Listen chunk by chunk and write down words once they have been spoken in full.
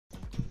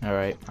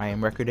Alright, I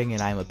am recording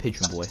and I am a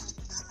pigeon boy.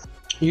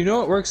 You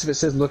know it works if it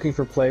says looking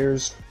for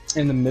players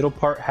and the middle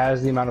part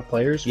has the amount of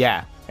players?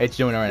 Yeah, it's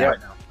doing it right now.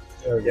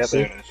 Yeah, there it is.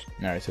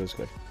 Alright, so it's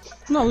good.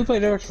 No, we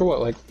played it for what,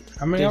 like,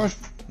 how many hours?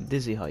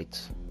 Dizzy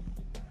Heights.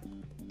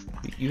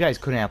 You guys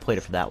couldn't have played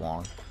it for that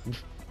long. I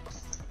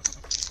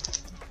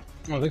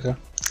don't think so.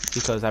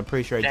 Because I'm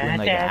pretty sure it's been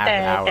like an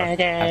hour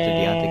after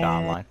Deontay got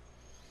online.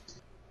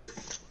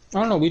 I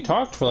don't know, we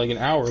talked for like an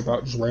hour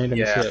about just random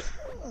shit.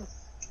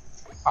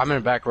 I'm in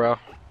the back row.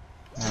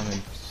 I'm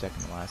in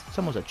second to last. It's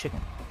almost a chicken.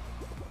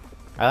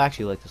 I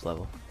actually like this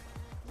level.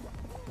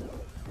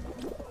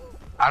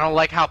 I don't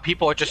like how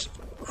people are just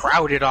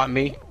crowded on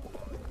me.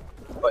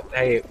 But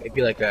hey, it'd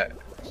be like that.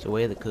 It's the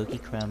way the cookie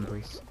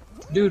crumbles.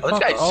 Dude,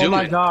 fuck, oh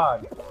my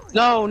god.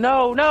 No,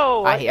 no,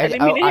 no! I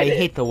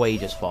hate the way you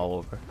just fall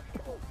over.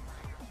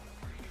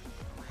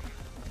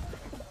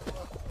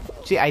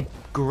 See, I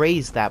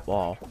grazed that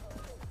ball.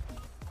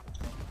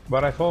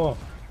 But I fall.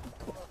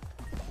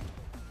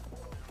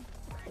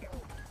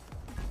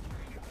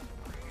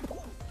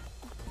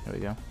 There we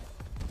go.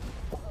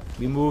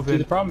 We move in.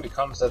 The problem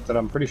becomes that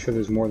I'm pretty sure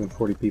there's more than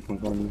 40 people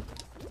in front of me.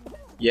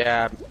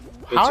 Yeah.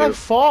 How did I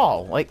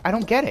fall? Like, I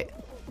don't get it.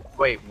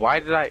 Wait, why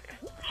did I?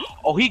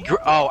 Oh,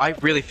 oh, I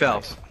really fell.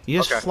 Nice.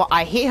 You just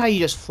I hate how you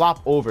just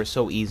flop over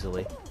so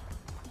easily.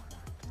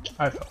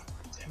 I fell.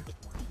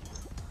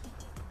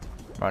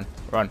 Run,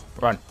 run,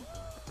 run.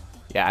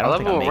 Yeah, I don't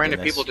think I'm love making when random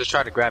this. people just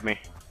try to grab me.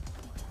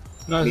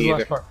 No, this is the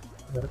last part.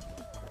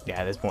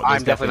 Yeah, there's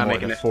I'm definitely not more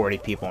making than it. 40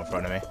 people in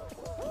front of me.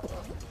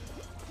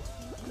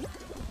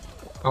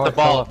 Oh,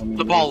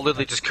 The ball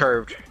literally just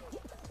curved.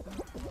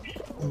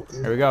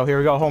 Here we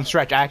go, home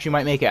stretch. I actually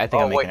might make it. I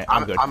think I'm making it.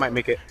 I'm good. I might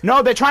make it.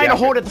 No, they're trying to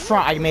hold at the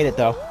front. I made it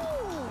though.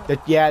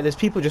 Yeah, there's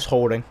people just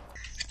holding.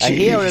 I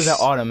hate how it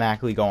doesn't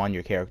automatically go on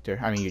your character.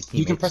 I mean, your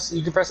teammates.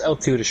 You can press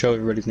L2 to show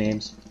everybody's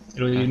names.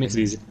 It makes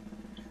it easy.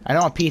 I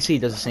know on PC it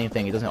does the same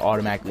thing. It doesn't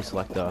automatically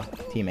select the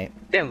teammate.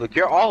 Damn, look,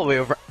 you're all the way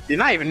over. You're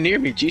not even near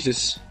me,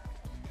 Jesus.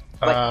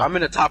 Like, I'm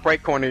in the top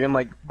right corner. You're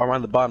like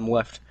around the bottom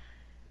left.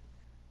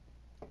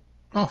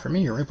 Oh, for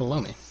me, you're right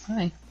below me.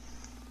 Hi.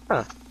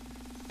 Huh.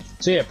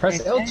 So yeah,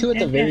 press L2 at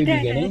the very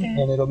beginning,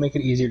 and it'll make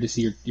it easier to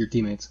see your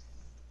teammates.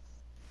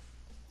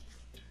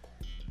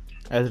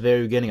 At the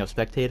very beginning of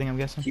spectating, I'm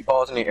guessing? Keep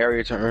balls in the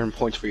area to earn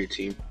points for your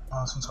team.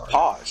 Oh, this one's hard.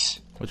 Pause.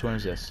 Which one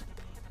is this?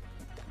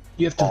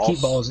 You have to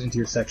keep balls into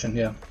your section,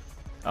 yeah.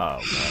 Oh,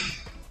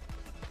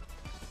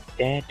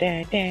 I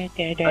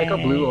like how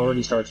blue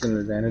already starts with an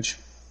advantage.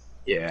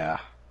 Yeah.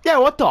 yeah,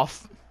 what the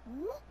f...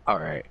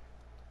 Alright.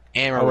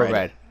 And Oh, we're we're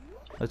red.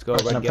 Let's go,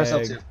 red Press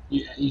gag.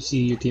 L2. You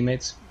see your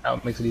teammates. Oh,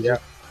 it makes it easier.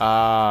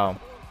 Oh.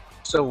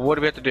 So what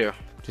do we have to do?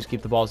 Just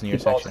keep the balls in your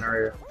Keep balls section. in our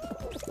area.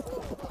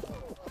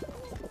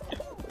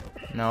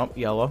 No,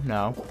 yellow,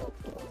 no.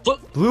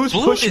 Blue's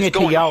pushing it to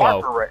going yellow.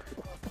 hard for red.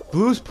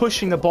 Blue's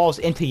pushing the balls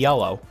into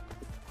yellow.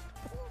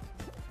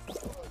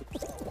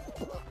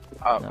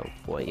 Oh, No,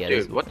 boy, yeah.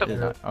 dude, this, what the? this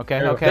not, okay,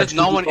 There, okay. There's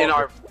no one in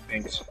our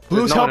things.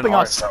 Blue's There's no one in helping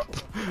our us.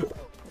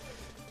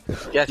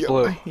 stuff. Yes,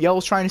 blue.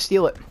 Yellow's trying to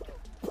steal it.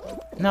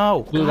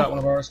 No. Blue got one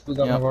of ours. Blue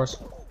got one of ours.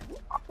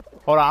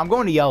 Hold on, I'm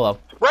going to yellow.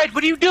 Red,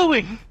 what are you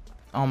doing?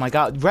 Oh my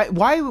god. Red,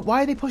 why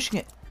are they pushing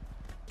it?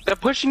 They're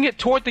pushing it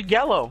toward the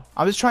yellow.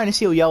 I'm just trying to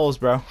steal yellows,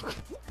 bro.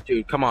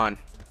 Dude, come on.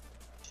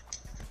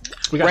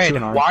 We got Red, two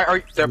in ours. why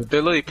are they're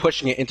literally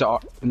pushing it into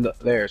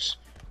theirs,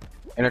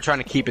 and they're trying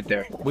to keep it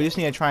there. We just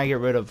need to try and get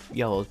rid of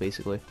yellows,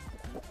 basically.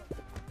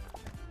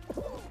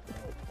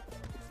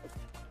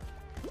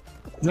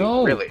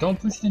 No, Really? don't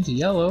push it into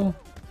yellow.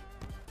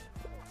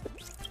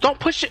 Don't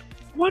push it.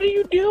 What are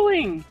you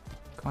doing?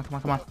 Come on, come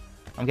on, come on.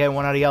 I'm getting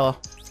one out of yellow.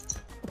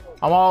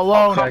 I'm all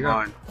alone. Come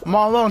on. I'm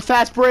all alone.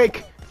 Fast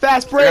break.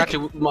 Fast I break. got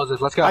you,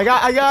 Moses. Let's go. I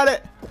got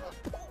it.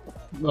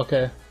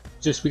 Okay,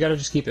 we gotta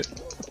just keep it.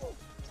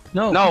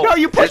 No, No,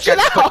 you pushed it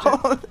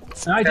out.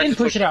 I didn't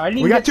push it out. I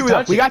didn't We even got get to two though.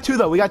 touch We it. got two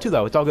though. We got two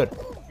though. It's all good.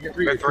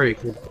 We got three.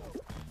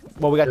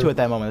 Well, we got two at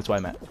that moment. That's what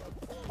I meant.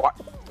 What?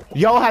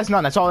 Yellow has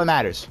none. That's all that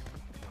matters.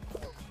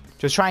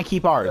 Just try and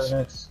keep ours.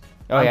 Nice.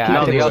 Oh yeah, keeping I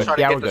think the we're yellows good. trying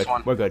to Yeah, get we're this good.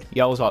 one. We're good.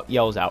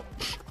 Yellow's out.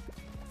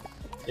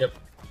 Yep.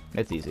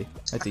 That's easy.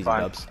 That's easy,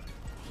 Fine. dubs.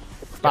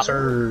 Yes,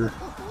 sir.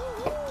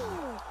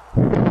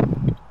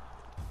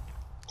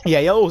 Yeah,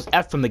 yellow's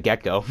F from the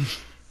get-go.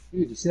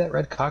 Dude, you see that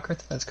red cock right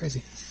there? That's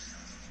crazy.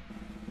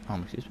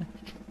 Excuse me.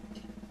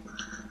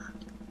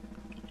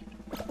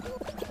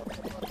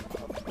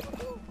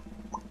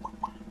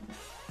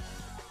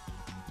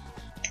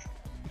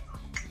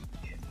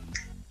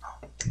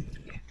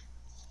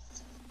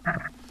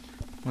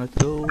 Let's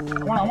go.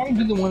 I want to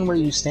do the one where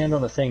you stand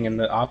on the thing and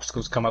the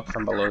obstacles come up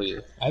from below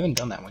you. I haven't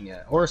done that one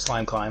yet. Or a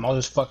slime climb. I'll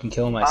just fucking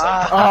kill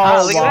myself.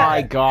 Oh Look at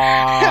my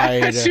god.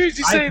 As soon as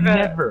you say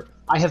that.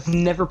 I have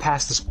never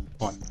passed this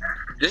one.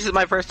 This is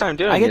my first time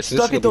doing I get this.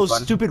 stuck at those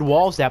stupid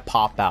walls that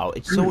pop out.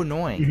 It's so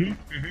annoying.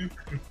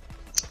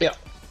 Yeah.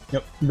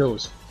 Yep.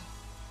 Those.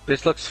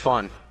 This looks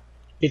fun.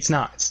 It's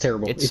not. It's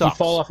terrible. It if sucks. you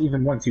fall off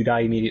even once, you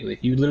die immediately.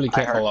 You literally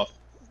can't fall off.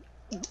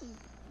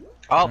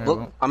 Oh,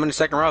 look, I'm in the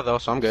second row though,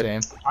 so I'm good.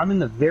 Same. I'm in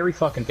the very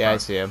fucking front. Yeah, I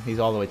see him. He's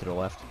all the way to the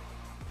left.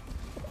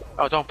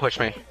 Oh, don't push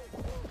me.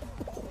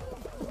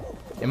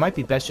 It might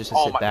be best just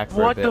to sit back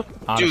for a bit.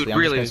 Honestly, Dude, I'm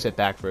really? just gonna sit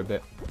back for a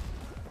bit.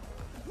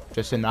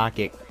 Just to not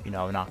get, you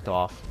know, knocked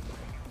off.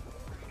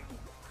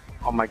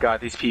 Oh my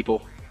god, these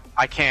people.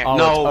 I can't. Oh,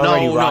 no, it's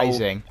already no,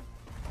 rising.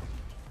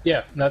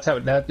 Yeah, that's how.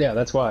 Yeah,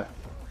 that's why.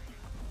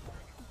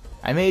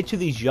 I made it to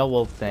these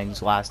yellow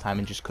things last time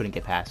and just couldn't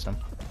get past them.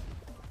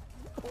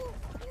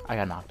 I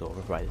got knocked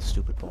over by this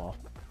stupid ball.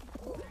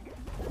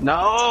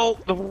 No,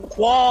 the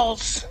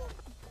walls.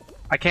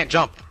 I can't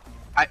jump.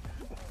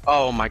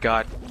 Oh my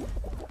god.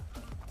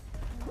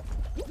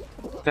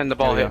 Then the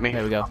ball hit me.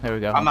 There we go. There we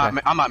go. I'm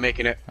not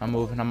making it. I'm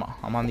moving. I'm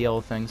on the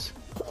yellow things.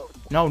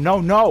 No,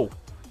 no, no!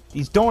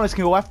 These donuts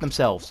can go F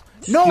themselves.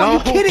 No, No, are you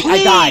kidding?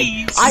 please! I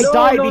died. I No,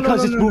 died no, no, because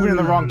no, it's no, moving no, in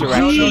the no, wrong no,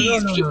 direction.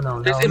 Please,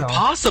 no, that's no.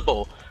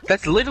 impossible.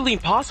 That's literally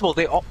impossible.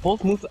 They all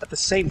both move at the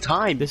same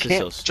time. This You is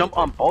can't so jump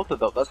stupid. on both of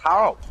those. That's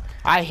how.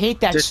 I hate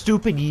that Just-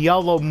 stupid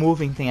yellow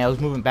moving thing. I was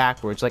moving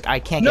backwards. Like, I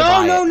can't get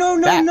by No,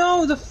 it. That-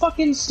 no! The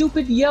fucking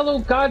stupid yellow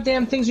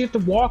goddamn things you have to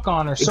walk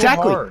on are so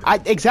Exactly.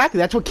 hard. Exactly.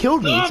 That's what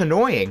killed me. It's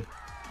annoying.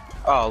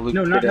 Oh, Luke,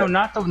 No, did it.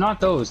 not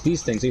those.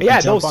 These things. You Yeah,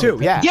 can jump those on too,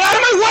 the- yeah. Get out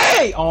of my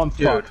way! Oh, I'm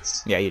Dude.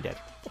 fucked. Yeah, you did.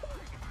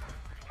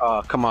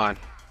 Oh, come on.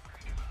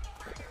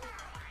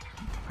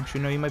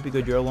 Actually, no, you might be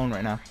good. You're alone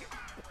right now.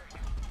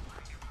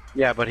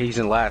 Yeah, but he's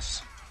in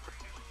last.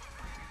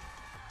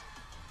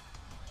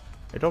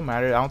 It don't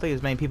matter. I don't think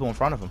there's many people in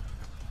front of him.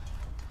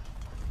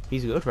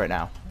 He's good right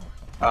now.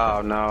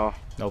 Oh no.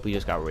 Nope, he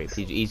just got raped.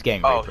 He's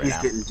getting Oh, raped right now.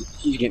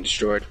 he's getting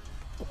destroyed.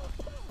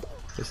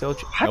 There's still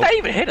How'd that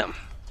even hit him?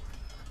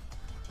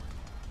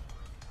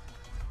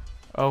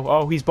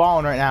 Oh, he's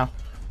balling right now.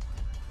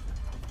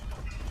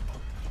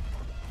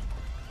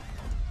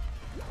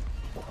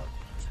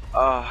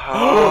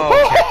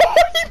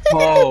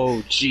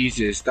 Oh,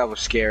 Jesus, that was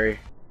scary.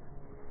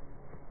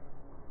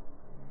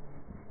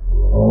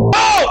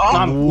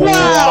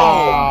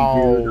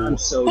 I'm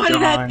so Why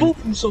did that done.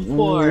 boop him so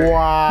far?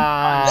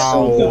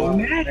 Wow. So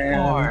Man,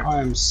 far.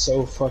 I'm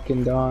so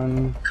fucking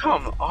done.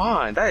 Come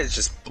on, that is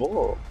just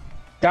bull.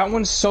 That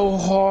one's so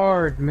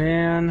hard,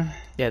 man.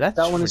 Yeah, that's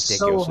That one is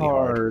so ridiculously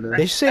hard.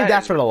 They saved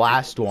that for the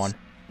last one.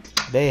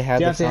 They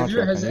had the Deontay, have you-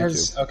 soundtrack on has,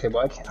 YouTube. okay,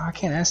 well I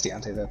can't ask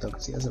Deontay that though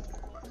because he has a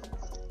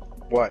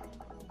What?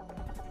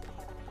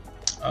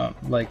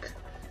 like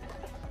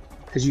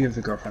because you have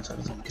a girlfriend, so it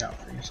doesn't count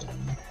for you. So.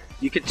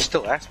 You could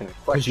still ask me the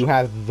Because question. you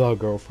have the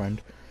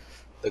girlfriend.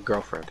 The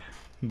girlfriend.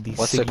 The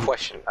What's the single-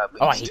 question? At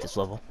least? Oh, I hate this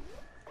level.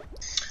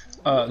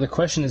 The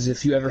question is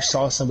if you ever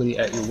saw somebody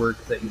at your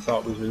work that you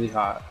thought was really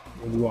hot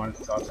and you wanted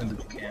to talk to them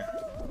but you can't.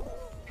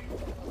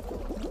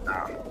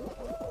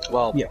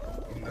 Well, Yeah.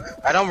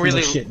 I don't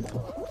really. No shit.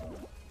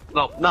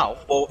 No.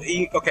 Well,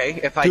 okay.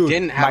 If I Dude,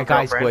 didn't have my a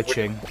guy's girlfriend,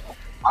 glitching.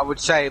 I would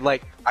say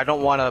like I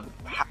don't want to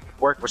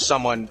work with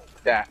someone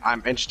that I'm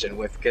interested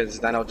with because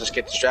then I'll just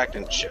get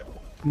distracted and shit.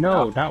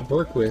 No, not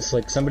work with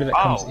like somebody that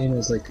comes in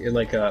as like a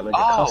Oh,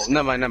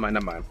 customer. never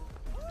mind.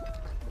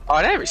 Oh,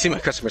 I never see my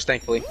customers,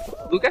 thankfully.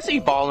 Luke, I see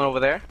you balling over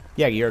there.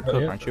 Yeah, you're a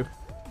cook, yeah. aren't you?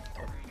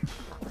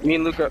 Me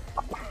and Luca,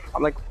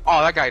 I'm like,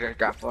 oh, that guy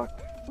got fucked.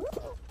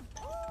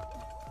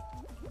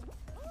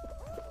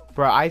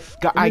 Bro, I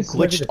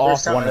glitched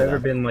off one I've of ever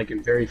them. been like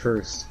in very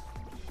first.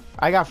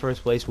 I got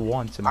first place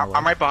once in my life.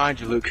 I'm right behind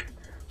you, Luke.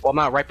 Well, I'm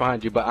not right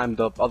behind you, but I'm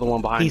the other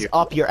one behind He's you.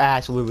 up your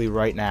ass literally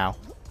right now.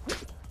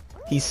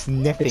 He's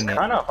sniffing It's it.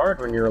 kind of hard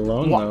when you're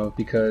alone What? though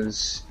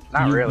because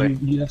Not you, really.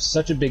 you have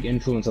such a big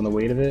influence on the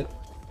weight of it.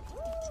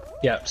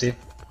 Yeah, see?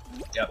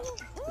 Yep.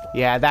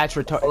 Yeah, that's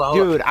retarded. Hello?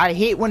 Dude, I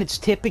hate when it's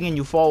tipping and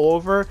you fall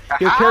over.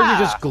 Your character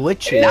just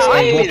glitches No, I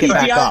and won't ain't get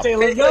back up.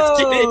 Let's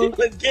go!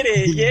 Let's get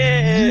it,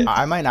 yeah!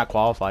 I might not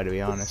qualify, to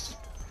be honest.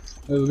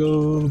 Let's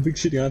go, big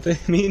shit,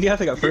 Deontay. Me and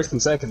Deontay got first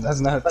and second. That's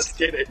nuts. Let's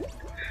get it.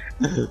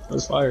 That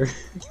was fire.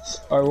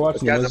 Alright,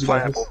 watching you. Guy's Let's a go.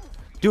 pineapple.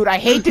 Dude, I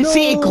hate to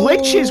see it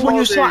glitches when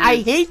you Moses. slide. I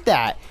hate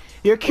that.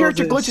 Your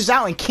character Moses. glitches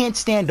out and can't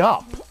stand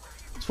up.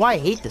 That's why I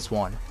hate this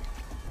one.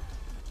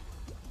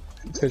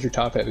 It's because you're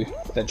top heavy.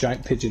 That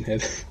giant pigeon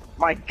head.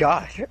 My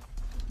God.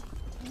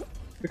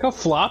 Look how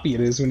floppy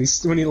it is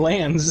when he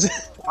lands.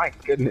 My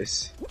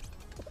goodness.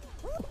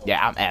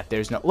 Yeah, I'm F.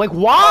 There's no... Like,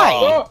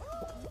 why?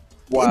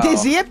 Wow.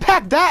 Is the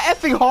impact that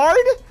effing hard?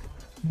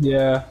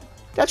 Yeah.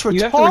 That's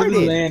You have to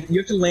literally retarded. land. You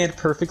have to land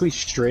perfectly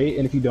straight,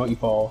 and if you don't, you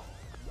fall.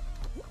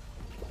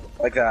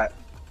 Like that.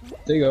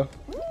 There you go.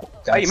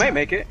 Oh, you might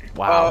make it.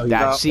 Wow, Oh,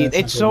 that, no. see, that's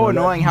it's not so good.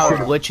 annoying You how it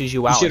should've- glitches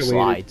you You out and should've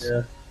waited.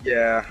 slides. Yeah.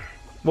 Yeah.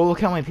 Well, look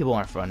how many people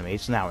are in front of me.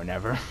 It's now or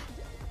never.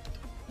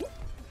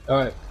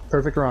 Alright,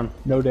 perfect run.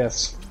 No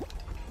deaths.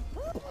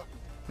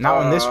 Now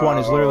on this one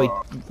is literally...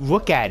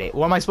 Look at it.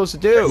 What am I supposed to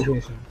do? Be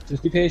patient.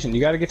 Just be patient. You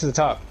gotta get to the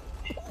top.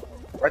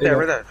 Right There there, you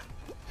right there.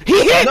 He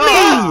hit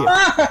me!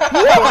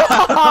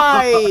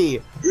 Why?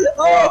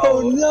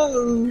 Oh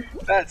no!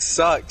 That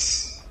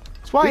sucks.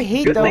 That's why I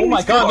hate Good those. thing Oh my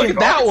he's god, going look at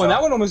that off. one!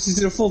 That one almost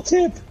did a full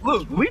tip!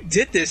 Look, we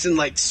did this in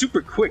like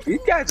super quick.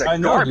 These guys are I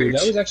know, garbage. dude.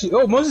 That was actually.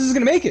 Oh, Moses is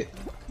gonna make it!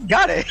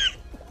 Got it.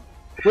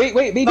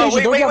 Wait, be No,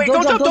 patient. wait,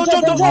 Don't jump.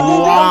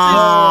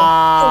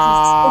 Wow.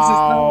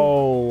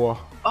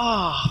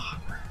 Ah,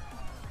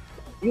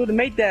 you would have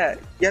made that.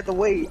 You had to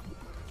wait.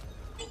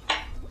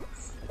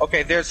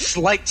 Okay, there's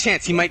slight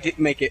chance he might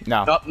make it.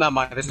 No. Nope, not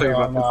mine. There's three of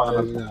them in front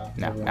of him.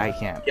 No, I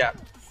can't. Yeah.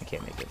 I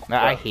can't make it.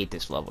 I hate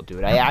this level,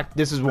 dude.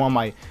 This is one of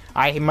my.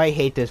 I might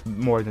hate this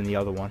more than the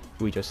other one.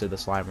 We just did the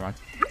slime run.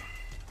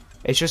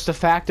 It's just the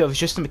fact of, it's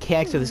just the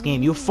mechanics of this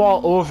game. You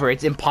fall over,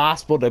 it's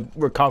impossible to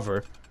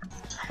recover.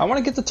 I want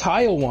to get the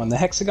tile one, the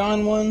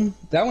hexagon one.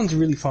 That one's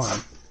really fun.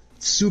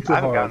 Super I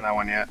haven't hard. gotten that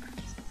one yet.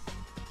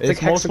 It's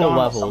like multiple hexagon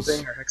levels.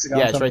 or hexagon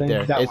Yeah, it's right something.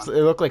 there. That It one.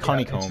 looked like Yeah,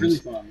 honeycombs. it's really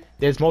fun.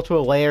 There's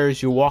multiple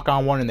layers. You walk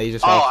on one and they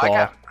just all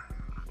fall.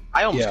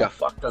 I almost Yeah. got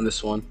fucked on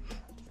this one.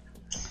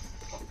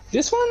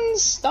 This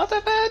one's not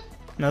that bad.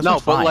 No, this No,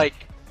 one's but fine. like,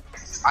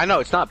 I know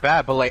it's not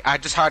bad, but like, I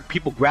just had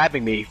people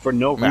grabbing me for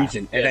no Yeah.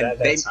 reason, and Yeah, then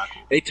that's not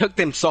cool. they took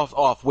themselves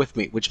off with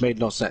me, which made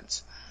no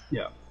sense.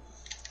 Yeah.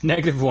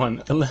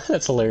 -1.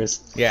 That's hilarious.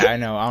 Yeah, I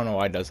know. I don't know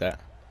why it does that.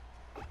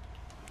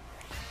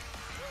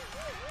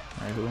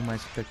 Alright, who am I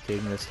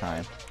spectating this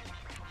time?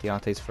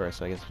 Deontay's first,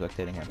 so I guess I'm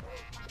spectating him.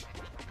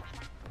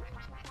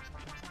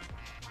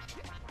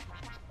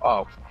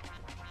 Oh,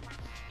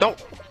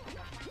 don't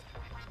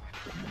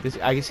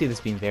I can see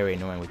this being very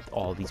annoying with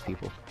all these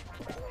people.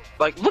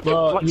 like look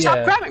Well, at like, yeah.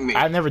 stop grabbing me.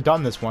 I've never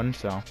done this one,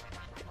 so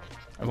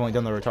I've only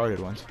done the retarded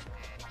ones.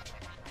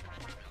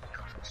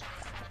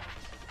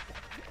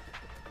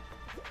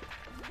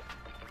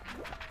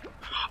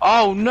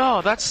 Oh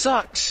no, that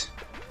sucks.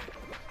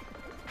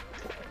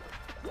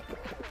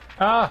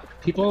 Ah,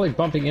 people are like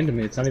bumping into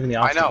me. It's not even the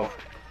I obstacle. know.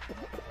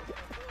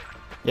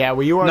 Yeah,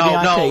 where you were, No,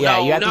 Deontay, no, yeah,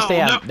 no, you have to no, stay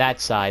no. on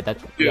that side.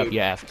 That's Dude. you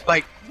have to.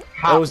 Like,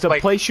 how? It was the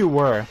like, place you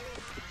were.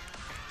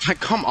 like,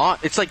 come on,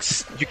 it's like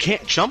you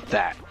can't jump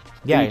that.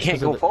 Yeah, And you it's can't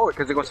 'cause of go the- forward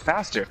because it goes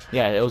faster.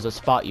 Yeah, it was a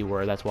spot you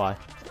were. That's why.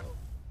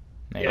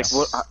 Yeah. Like,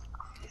 what,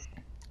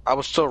 I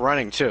was still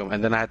running too,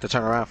 and then I had to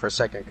turn around for a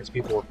second because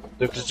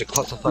there's just a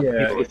clusterfuck of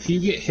Yeah, people. if you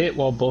get hit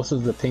while both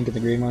of the pink and the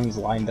green ones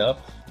lined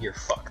up, you're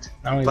fucked.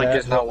 Not only Like, that,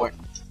 there's no way.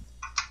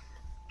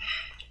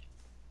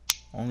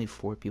 Only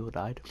 4 people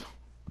died.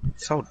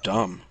 So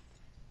dumb.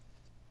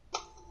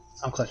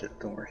 I'll clutch it.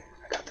 Don't worry,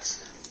 I got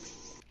this.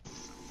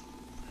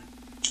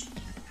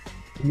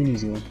 Give me an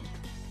easy one.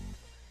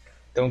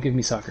 Don't give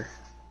me soccer.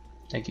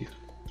 Thank you.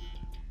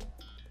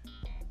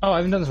 Oh, I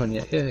haven't done this one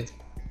yet. Yay.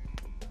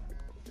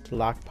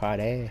 Block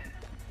party.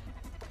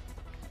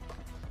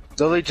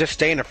 Literally just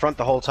stay in the front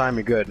the whole time,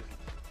 you're good.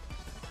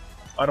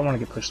 I don't want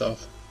to get pushed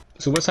off.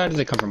 So what side does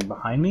it come from?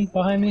 Behind me?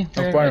 Behind me?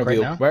 In front of right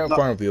you. now? Right in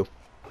front of you.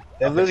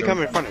 They literally so come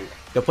in we're front of you.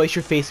 The place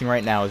you're facing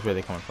right now is where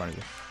they come in front of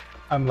you.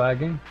 I'm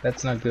lagging.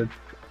 That's not good.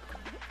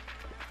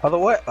 Other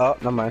way? Oh,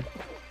 never mind.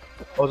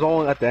 I was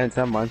only at the end,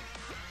 never mind.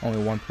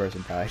 Only one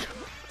person died.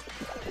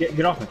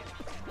 Get off me.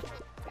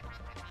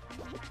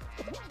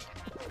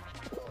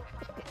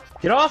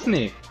 Get off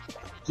me!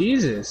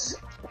 Jesus.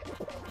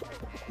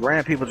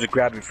 Random people just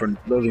grabbed me for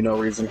literally no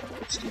reason.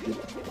 It's stupid.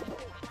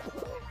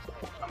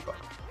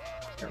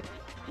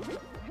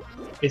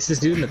 It's this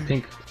dude in the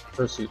pink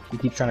fursuit. He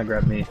keeps trying to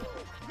grab me.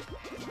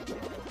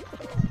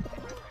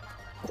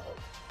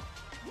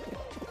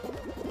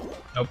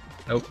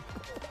 Nope.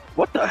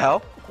 What the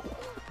hell?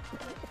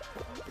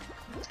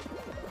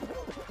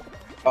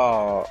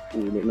 Oh,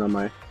 no,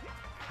 my.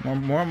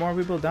 More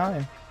people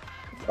dying.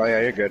 Oh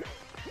yeah, you're good.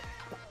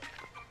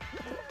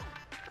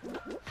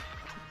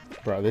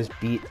 Bro, this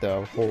beat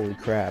though, holy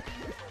crap.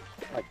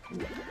 Like,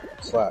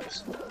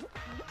 slaps.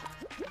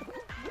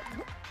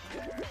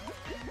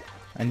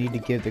 I need to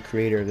give the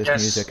creator of this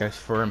Yes. music a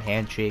firm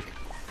handshake.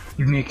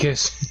 Give me a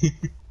kiss.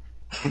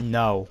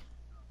 No.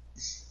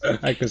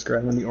 I was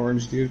grabbing the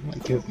orange dude.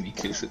 Like, give me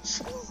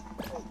kisses.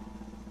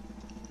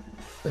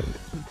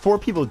 4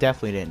 people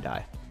definitely didn't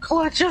die.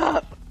 Clutch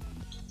up!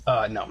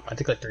 No. I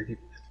think like 3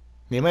 people.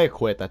 They might have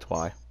quit, that's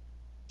why.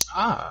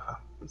 Ah.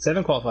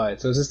 7 qualified.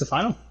 So is this the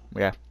final?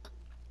 Yeah.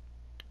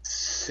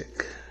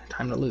 Sick.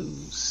 Time to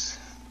lose.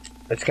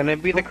 It's gonna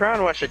be the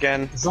crown rush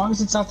again. As long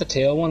as it's not the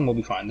tail one, we'll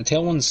be fine. The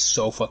tail one's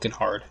so fucking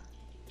hard.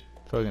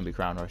 It's probably gonna be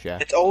Crown Rush, yeah.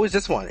 It's always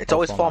this one. It's Or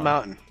always Fall Fall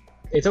Mountain. Mountain.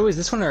 It's always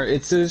this one, or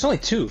there's only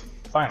 2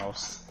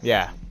 finals.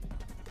 Yeah.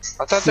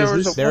 I thought there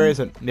was There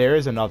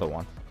is another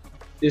one.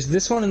 There's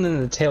this one and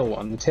then the tail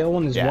one. The tail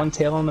one is Yeah. one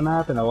tail on the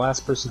map, and the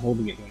last person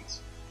holding it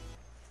wins.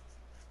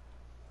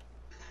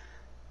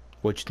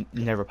 Which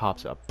never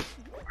pops up.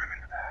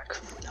 Back.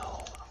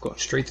 No, I'm going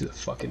straight to the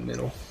fucking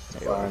middle.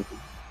 Fine.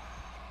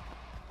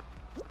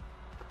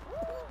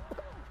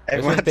 This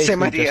Everyone is had the same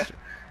basically idea.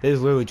 This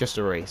is literally just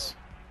a race.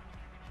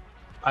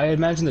 I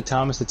imagine the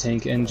Thomas the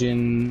Tank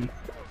Engine.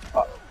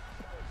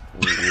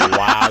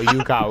 Wow,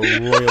 you got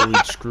royally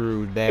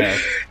screwed there.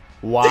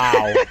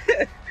 Wow.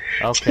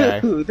 Okay.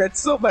 Dude, that's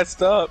so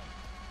messed up.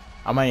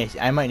 I might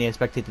need to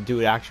spectate to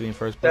do it actually in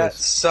first That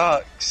place.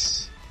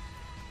 sucks.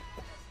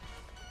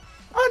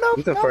 Oh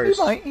Who's no, the no,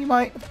 first? he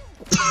might.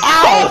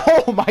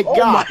 Ow! Oh my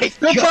god!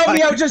 Don't count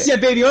me out just yet,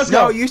 baby. Let's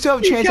No, go. you still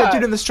have a chance. That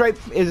dude in the stripe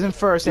is in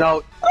first.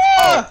 No.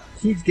 Ah!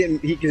 He's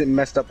getting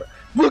messed up.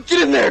 Look,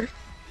 get in there!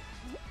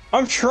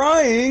 I'm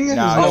trying. No,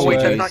 There's Oh, wait,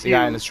 way. that's not The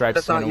guy you. in the stripes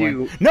That's is gonna not win.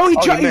 you. No, he,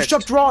 Oh, you he missed.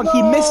 jumped wrong.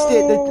 He missed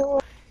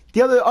it.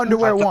 The other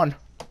underwear won.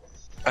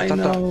 I thought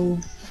that- know.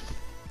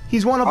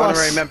 He's one of us.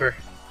 Honorary member.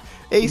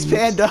 Ace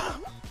Panda.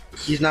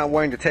 He's not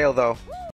wearing the tail though.